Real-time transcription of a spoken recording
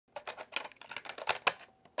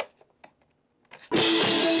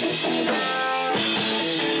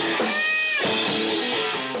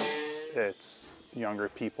it's younger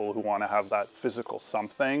people who want to have that physical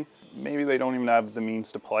something. Maybe they don't even have the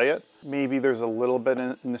means to play it. Maybe there's a little bit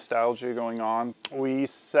of nostalgia going on. We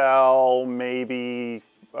sell maybe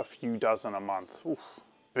a few dozen a month. Oof,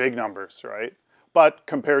 big numbers, right? But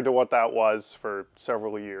compared to what that was for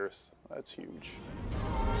several years, that's huge.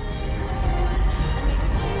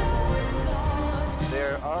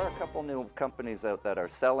 There are a couple new companies out that are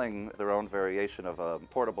selling their own variation of a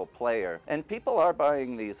portable player, and people are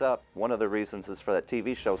buying these up. One of the reasons is for that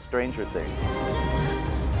TV show Stranger Things.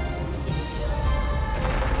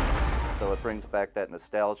 So it brings back that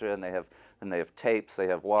nostalgia, and they have tapes, they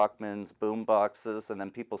have Walkmans, boom boxes, and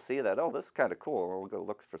then people see that, oh, this is kind of cool, we'll go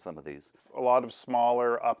look for some of these. A lot of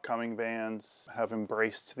smaller upcoming bands have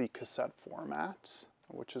embraced the cassette formats,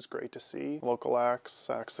 which is great to see. Local acts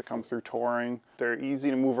that come through touring. They're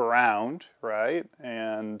easy to move around, right?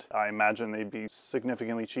 And I imagine they'd be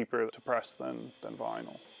significantly cheaper to press than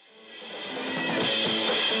vinyl.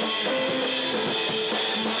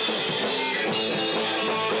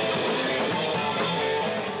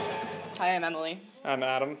 Hi, I'm Emily. I'm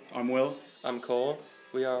Adam. I'm Will. I'm Cole.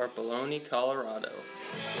 We are Bologna, Colorado.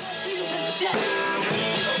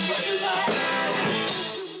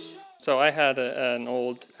 So I had an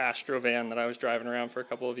old Astro van that I was driving around for a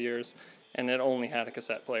couple of years, and it only had a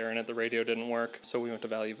cassette player in it. The radio didn't work, so we went to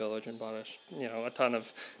Value Village and bought a ton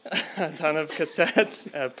of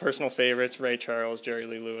cassettes. Personal favorites: Ray Charles, Jerry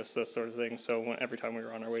Lee Lewis, this sort of thing. So every time we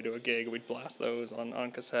were on our way to a gig, we'd blast those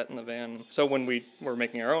on cassette in the van. So when we were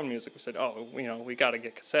making our own music, we said, oh, we got to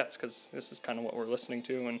get cassettes because this is kind of what we're listening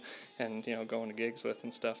to and going to gigs with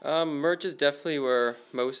and stuff. Merch is definitely where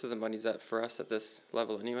most of the money's at for us at this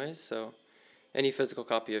level anyways, so any physical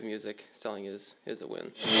copy of music selling is a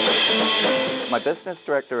win. My business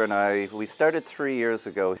director and I, we started 3 years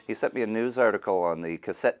ago. He sent me a news article on the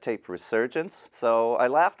cassette tape resurgence. So I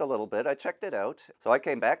laughed a little bit, I checked it out. So I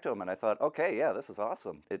came back to him and I thought, okay, yeah, this is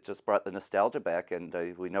awesome. It just brought the nostalgia back, and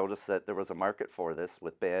we noticed that there was a market for this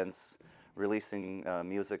with bands releasing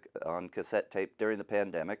music on cassette tape during the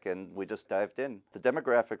pandemic, and we just dived in. The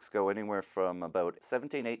demographics go anywhere from about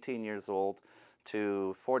 17, 18 years old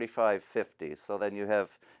to 45, 50. So then you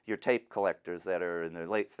have your tape collectors that are in their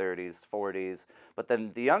late 30s, 40s. But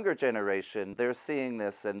then the younger generation, they're seeing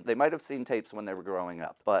this, and they might have seen tapes when they were growing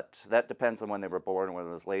up. But that depends on when they were born, whether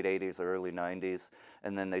it was late 80s or early 90s.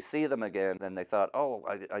 And then they see them again, and they thought, oh,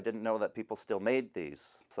 I didn't know that people still made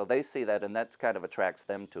these. So they see that, and that kind of attracts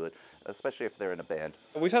them to it, especially if they're in a band.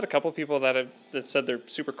 We've had a couple people that said they're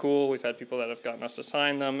super cool. We've had people that have gotten us to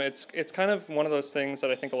sign them. It's kind of one of those things that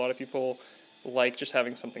I think a lot of people like, just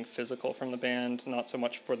having something physical from the band, not so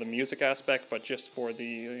much for the music aspect, but just for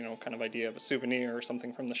the kind of idea of a souvenir or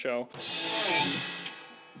something from the show.